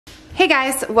Hey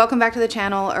guys, welcome back to the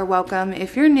channel, or welcome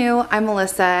if you're new. I'm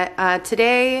Melissa.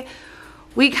 Today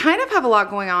we kind of have a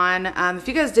lot going on. If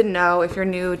you guys didn't know, if you're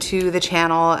new to the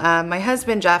channel, my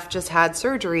husband Jeff just had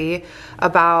surgery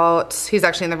about, he's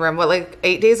actually in the room, what, like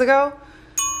 8 days ago?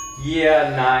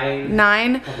 Yeah,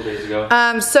 nine. A couple days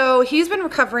ago. So he's been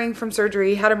recovering from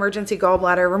surgery. He had emergency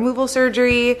gallbladder removal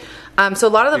surgery. So a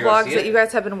lot of the vlogs that you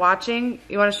guys have been watching,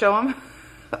 you want to show them?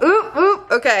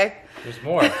 Oop, okay. There's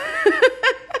more.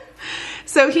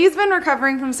 So he's been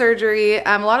recovering from surgery.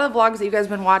 A lot of the vlogs that you guys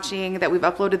have been watching that we've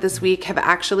uploaded this week have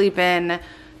actually been,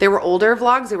 they were older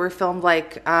vlogs. They were filmed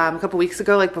like a couple weeks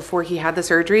ago, like before he had the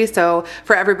surgery. So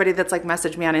for everybody that's like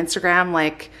messaged me on Instagram,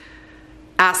 like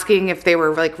asking if they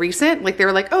were like recent, like they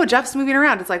were like, oh, Jeff's moving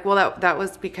around. It's like, well, that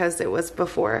was because it was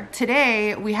before.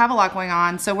 Today we have a lot going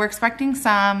on. So we're expecting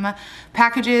some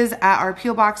packages at our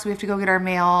P.O. box. We have to go get our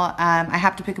mail. I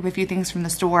have to pick up a few things from the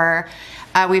store.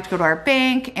 We have to go to our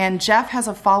bank, and Jeff has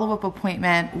a follow-up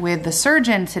appointment with the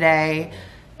surgeon today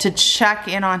to check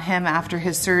in on him after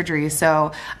his surgery.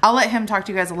 So I'll let him talk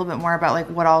to you guys a little bit more about like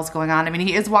what all is going on. I mean,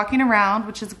 he is walking around,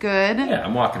 which is good. Yeah,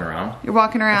 I'm walking around. You're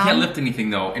walking around. I can't lift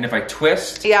anything though, and if I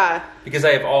twist, yeah, because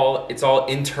I have it's all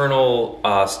internal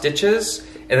stitches,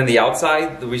 and then the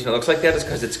outside, the reason it looks like that is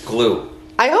because it's glue.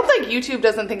 I hope like YouTube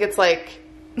doesn't think it's like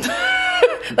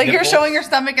like you're showing your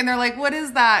stomach and they're like, what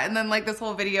is that? And then like this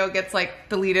whole video gets like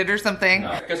deleted or something.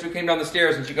 No. Guess who came down the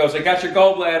stairs and she goes, I got your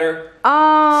gallbladder.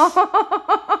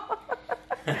 Oh.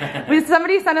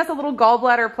 Somebody sent us a little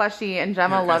gallbladder plushie and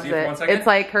Gemma loves it. It's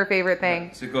like her favorite thing.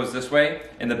 Yeah. So it goes this way.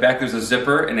 In the back there's a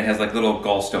zipper and it has like little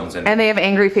gallstones in it. And they have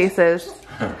angry faces.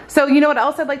 So you know what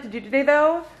else I'd like to do today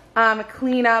though?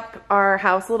 Clean up our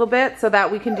house a little bit so that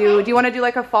we can do you want to do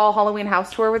like a fall Halloween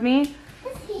house tour with me?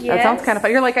 Yes. That sounds kind of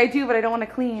fun. You're like, I do, but I don't want to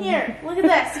clean. Here, look at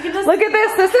this. Look at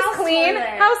this. This is clean.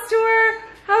 House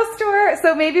tour.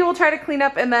 So maybe we'll try to clean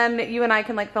up, and then you and I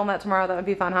can like film that tomorrow. That would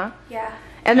be fun, huh? Yeah.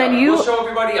 And then we'll show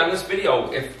everybody on this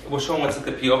video. We'll show them what's at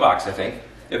the P.O. box. I think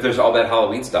if there's all that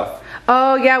Halloween stuff.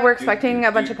 Oh yeah, we're expecting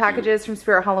a bunch of packages from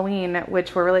Spirit Halloween,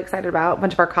 which we're really excited about. A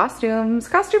bunch of our costumes,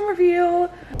 costume review.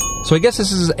 So I guess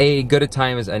this is as good a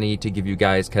time as any to give you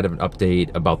guys kind of an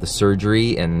update about the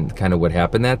surgery and kind of what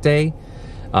happened that day.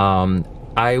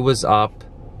 I was up,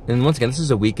 and once again, this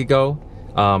is a week ago.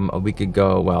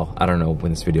 Well, I don't know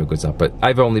when this video goes up, but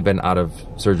I've only been out of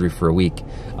surgery for a week.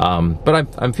 But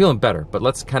I'm feeling better, but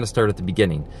let's kind of start at the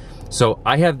beginning. So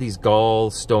I have these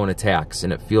gallstone attacks,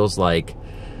 and it feels like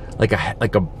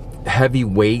a heavy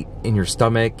weight in your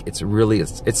stomach. It's really,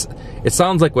 it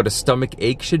sounds like what a stomach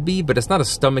ache should be, but it's not a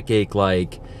stomach ache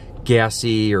like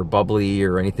gassy or bubbly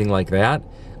or anything like that.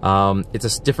 It's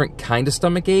a different kind of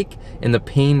stomach ache, and the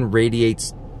pain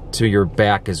radiates to your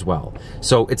back as well.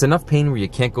 So it's enough pain where you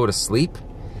can't go to sleep.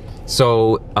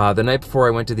 So the night before I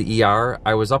went to the ER,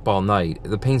 I was up all night.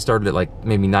 The pain started at like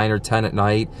maybe 9 or 10 at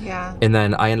night. Yeah. And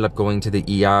then I ended up going to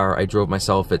the ER. I drove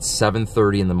myself at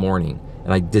 7:30 in the morning,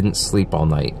 and I didn't sleep all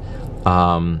night.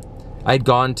 I'd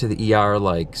gone to the ER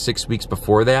like 6 weeks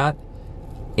before that,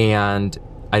 and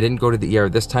I didn't go to the ER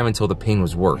this time until the pain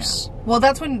was worse. Yeah. Well,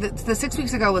 that's when the 6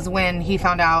 weeks ago was when he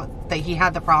found out that he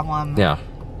had the problem. Yeah.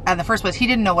 In the first place, he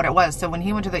didn't know what it was. So when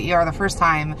he went to the ER the first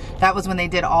time, that was when they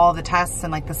did all the tests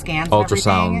and like the scans and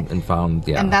ultrasound and found,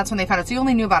 yeah. And that's when they found it. So you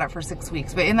only knew about it for 6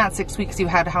 weeks. But in that 6 weeks, you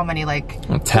had how many, like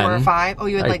 10? 4 or 5? Oh,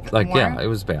 you had like more? Yeah, it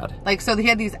was bad. Like, so he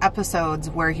had these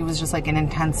episodes where he was just like in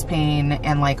intense pain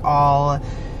and like all,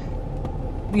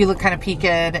 you look kind of peaked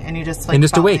and you just like and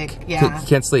just awake. Like, yeah. You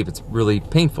can't sleep. It's really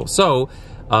painful. So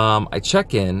I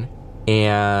check in,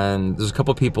 and there's a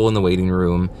couple people in the waiting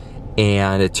room,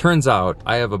 and it turns out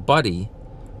I have a buddy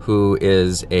who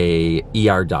is a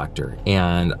ER doctor,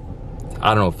 and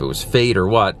I don't know if it was fate or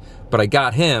what, but I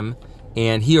got him,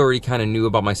 and he already kind of knew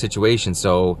about my situation.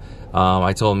 So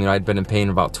I told him, I'd been in pain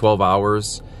about 12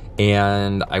 hours,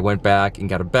 and I went back and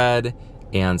got a bed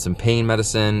and some pain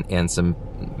medicine and some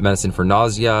medicine for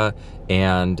nausea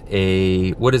and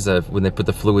when they put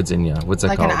the fluids in you, what's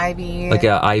that called? Like an IV. Like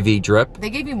an IV drip. They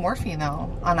gave you morphine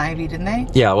though on IV, didn't they?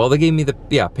 Yeah, well they gave me the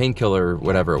painkiller,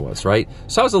 whatever it was, right?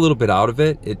 So I was a little bit out of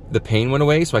it. The pain went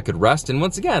away so I could rest, and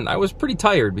once again I was pretty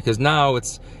tired because now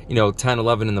it's 10,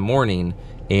 11 in the morning,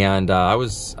 and I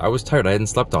was tired. I hadn't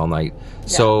slept all night. Yeah.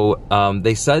 So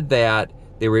they said that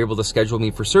they were able to schedule me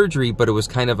for surgery, but it was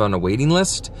kind of on a waiting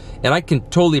list. And I can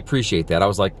totally appreciate that. I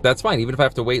was like, that's fine, even if I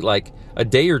have to wait like a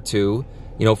day or two,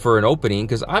 for an opening.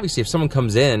 Because obviously if someone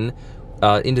comes in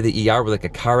into the ER with like a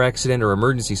car accident or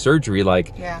emergency surgery,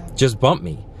 like, just bump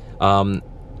me.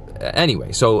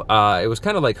 Anyway, so it was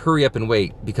kind of like hurry up and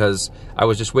wait, because I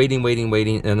was just waiting.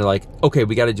 And they're like, okay,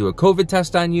 we got to do a COVID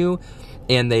test on you.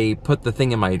 and they put the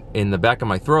thing in the back of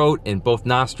my throat, in both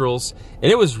nostrils,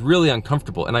 and it was really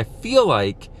uncomfortable. And I feel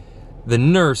like the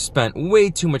nurse spent way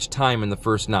too much time in the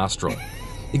first nostril.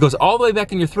 It goes all the way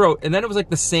back in your throat, and then it was like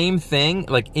the same thing,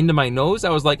 like into my nose. I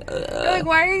was like, You're like,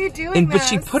 why are you doing this? But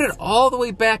she put it all the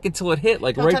way back until it hit,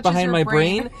 like right behind my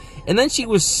brain. And then she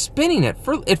was spinning it.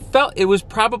 It was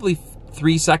probably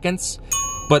 3 seconds,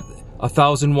 but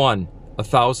 1,001,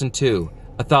 1,002,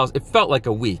 1,000. It felt like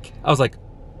a week. I was like,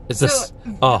 it was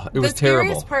terrible. The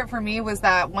scariest part for me was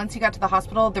that once he got to the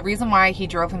hospital, the reason why he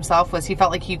drove himself was he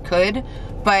felt like he could,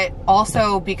 but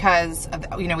also because of,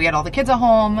 we had all the kids at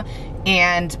home,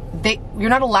 and you're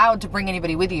not allowed to bring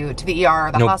anybody with you to the ER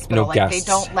or the hospital. Like guests. They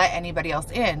don't let anybody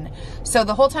else in. So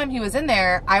the whole time he was in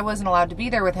there, I wasn't allowed to be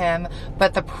there with him.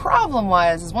 But the problem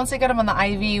is once they got him on the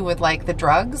IV with like the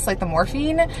drugs, like the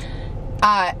morphine,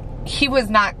 he was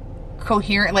not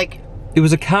coherent. Like it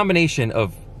was a combination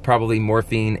of probably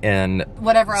morphine and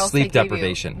whatever else sleep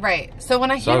deprivation. Right. So when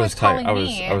he was calling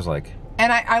me, I was like,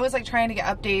 and I was like trying to get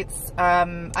updates,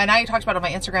 and I talked about it on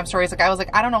my Instagram stories. Like I was like,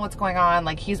 I don't know what's going on.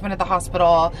 Like he's been at the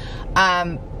hospital.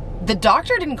 The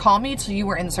doctor didn't call me till you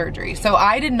were in surgery, so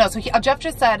I didn't know. So Jeff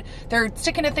just said they're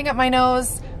sticking a thing up my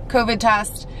nose, COVID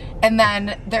test, and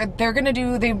then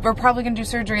they were probably gonna do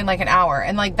surgery in like an hour,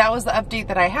 and like that was the update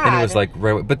that I had. And it was like,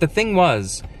 but the thing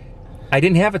was, I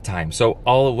didn't have a time, so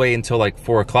all the way until like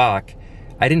 4 o'clock,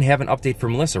 I didn't have an update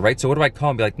from Melissa, right? So what do I call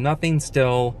and be like, nothing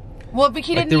still? Well, but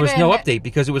he didn't. There was no update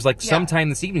because it was like sometime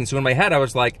this evening. So in my head, I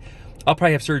was like, I'll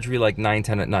probably have surgery like 9,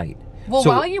 10 at night. Well,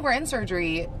 while you were in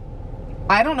surgery,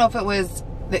 I don't know if it was.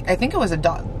 I think it was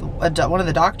one of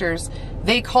the doctors.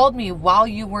 They called me while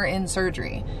you were in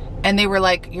surgery, and they were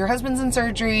like, "Your husband's in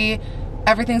surgery.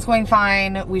 Everything's going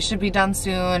fine. We should be done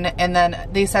soon." And then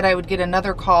they said I would get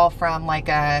another call from like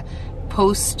a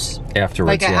afterwards,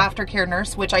 like an aftercare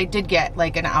nurse, which I did get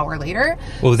like an hour later.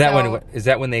 Well, is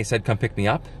that when they said come pick me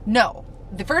up? No,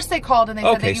 the first they called and they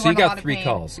said that you were in a lot of pain. Okay, so you got 3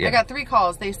 calls. Yeah. I got 3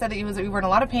 calls. They said that you were in a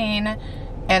lot of pain,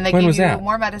 and they gave you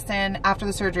more medicine after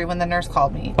the surgery. When the nurse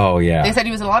called me, oh yeah, they said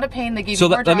he was in a lot of pain. They gave you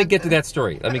more drugs. Let me get to that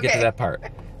story. Let me get to that part.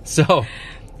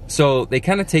 So they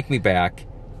kind of take me back,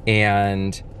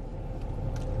 and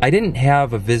I didn't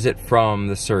have a visit from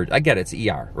the surgeon. I get it, it's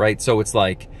ER, right? So it's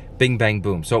like bing, bang,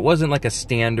 boom. So it wasn't like a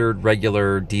standard,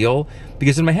 regular deal.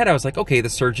 Because in my head, I was like, okay, the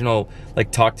surgeon will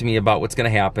like talk to me about what's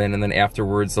going to happen, and then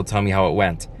afterwards they'll tell me how it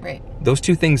went. Right. Those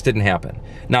 2 things didn't happen.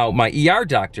 Now, my ER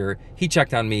doctor, he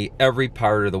checked on me every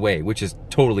part of the way, which is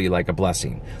totally like a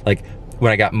blessing. Like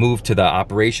when I got moved to the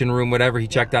operation room, whatever, he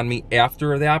checked on me.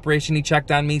 After the operation, he checked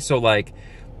on me. So like,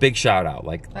 big shout out.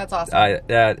 Like that's awesome.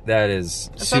 That is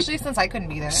especially since I couldn't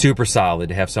be there. Super solid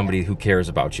to have somebody who cares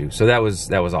about you. So that was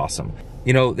awesome.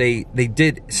 They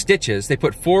did stitches. They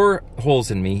put 4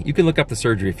 holes in me. You can look up the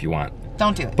surgery if you want.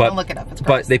 Don't do it. Don't look it up. It's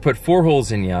gross. But they put 4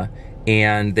 holes in you,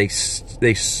 and they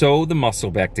sew the muscle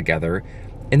back together,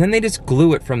 and then they just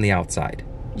glue it from the outside,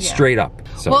 straight up.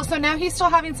 So now he's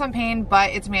still having some pain, but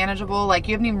it's manageable. Like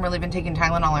you haven't even really been taking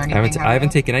Tylenol or anything. I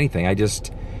haven't taken anything. I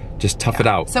just tough it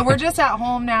out. So we're just at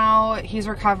home now. He's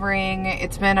recovering.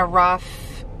 It's been a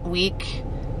rough week.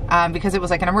 Because it was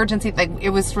like an emergency, like it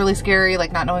was really scary,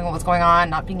 like not knowing what was going on,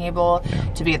 not being able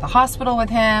to be at the hospital with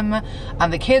him.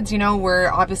 The kids,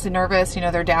 were obviously nervous.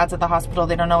 Their dad's at the hospital;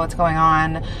 they don't know what's going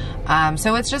on.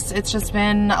 So it's just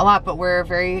been a lot. But we're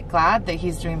very glad that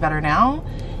he's doing better now.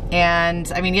 And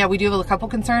I mean, we do have a couple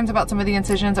concerns about some of the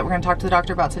incisions that we're going to talk to the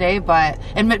doctor about today. But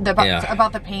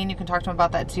about the pain, you can talk to him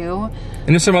about that too. And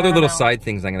there's some other little side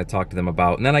things I'm going to talk to them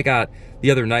about. And then the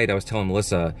other night, I was telling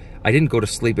Melissa, I didn't go to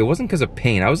sleep. It wasn't because of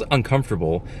pain. I was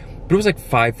uncomfortable, but it was like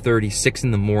 5:30, 6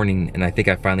 in the morning, and I think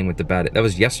I finally went to bed. That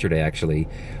was yesterday, actually.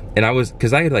 And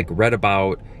because I had like read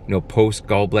about, post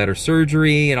gallbladder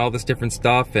surgery and all this different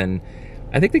stuff, and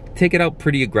I think they take it out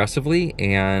pretty aggressively,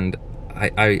 and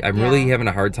I'm really having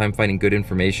a hard time finding good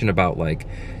information about like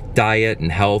diet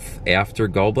and health after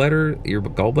your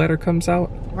gallbladder comes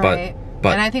out. Right.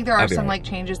 But and I think there are some like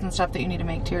changes and stuff that you need to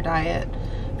make to your diet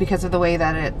because of the way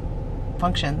that it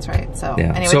functions, right? So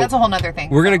anyway, that's a whole nother thing.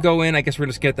 We're gonna go in. I guess we're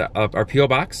just get our PO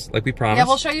box like we promised. Yeah,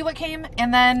 we'll show you what came,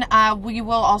 and then we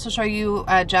will also show you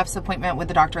Jeff's appointment with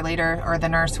the doctor later, or the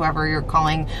nurse, whoever you're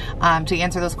calling, to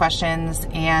answer those questions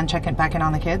and check back in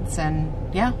on the kids. And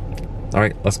all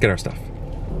right, let's get our stuff.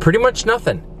 Pretty much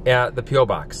nothing at the PO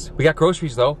box. We got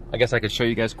groceries though. I guess I could show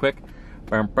you guys quick.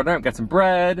 Got some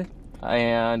bread.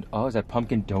 And, is that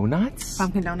pumpkin donuts?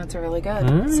 Pumpkin donuts are really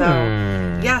good. So,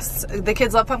 yes, the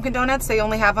kids love pumpkin donuts. They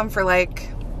only have them for like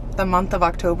the month of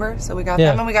October. So we got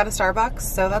them and we got a Starbucks,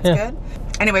 so that's good.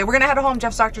 Anyway, we're gonna head home.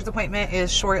 Jeff's doctor's appointment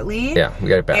is shortly. Yeah, we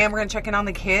got it back. And we're gonna check in on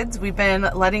the kids. We've been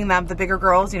letting them, the bigger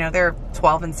girls, you know, they're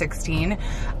 12 and 16,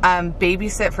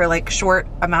 babysit for like short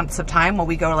amounts of time while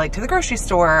we go like to the grocery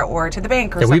store or to the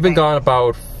bank or something. We've been gone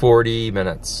about 40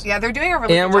 minutes. Yeah, they're doing a really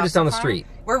good job. And we're just down the street.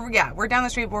 We're down the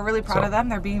street. We're really proud of them.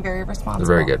 They're being very responsible.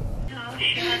 They're very good. No,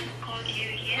 she hasn't called you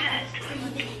yet.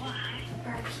 Why?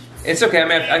 It's okay. I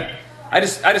mean, I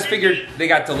just figured they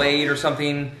got delayed or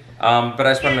something. But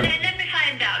I just wanted to. Let me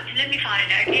find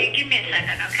out. Give me a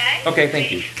second, okay? Okay,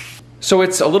 thank you. So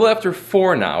it's a little after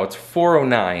 4 now. It's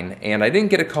 4:09, and I didn't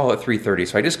get a call at 3:30.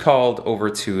 So I just called over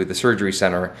to the surgery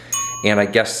center, and I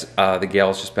guess the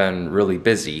gal's just been really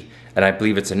busy. And I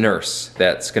believe it's a nurse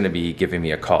that's going to be giving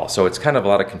me a call. So it's kind of a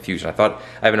lot of confusion. I thought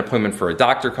I have an appointment for a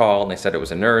doctor call, and they said it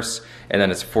was a nurse, and then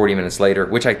it's 40 minutes later,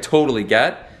 which I totally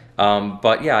get.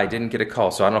 But yeah, I didn't get a call.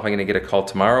 So I don't know if I'm going to get a call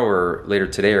tomorrow or later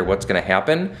today or what's going to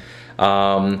happen.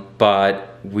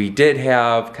 But we did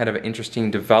have kind of an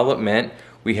interesting development.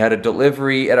 We had a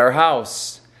delivery at our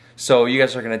house. So you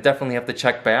guys are going to definitely have to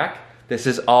check back. This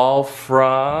is all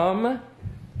from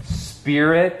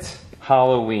Spirit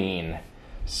Halloween.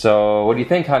 So what do you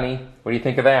think, honey? What do you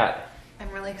think of that? I'm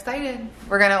really excited.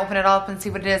 We're gonna open it all up and see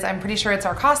what it is. I'm pretty sure it's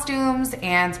our costumes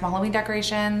and some Halloween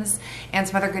decorations and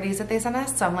some other goodies that they sent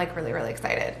us. So I'm like really, really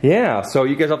excited. Yeah, so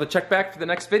you guys have to check back for the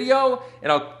next video, and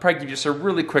I'll probably give you just a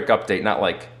really quick update, not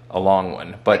like a long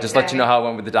one, but just let you know how it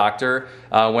went with the doctor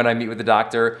when I meet with the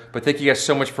doctor. But thank you guys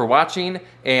so much for watching,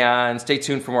 and stay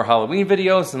tuned for more Halloween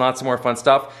videos and lots of more fun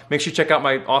stuff. Make sure you check out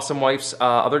my awesome wife's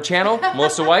other channel,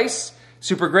 Melissa Weiss.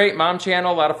 Super great mom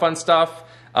channel, a lot of fun stuff.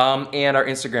 And our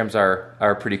Instagrams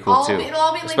are pretty cool too. It'll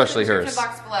all be linked especially in the hers.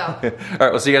 description box below. All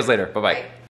right, we'll see you guys later. Bye-bye. Bye.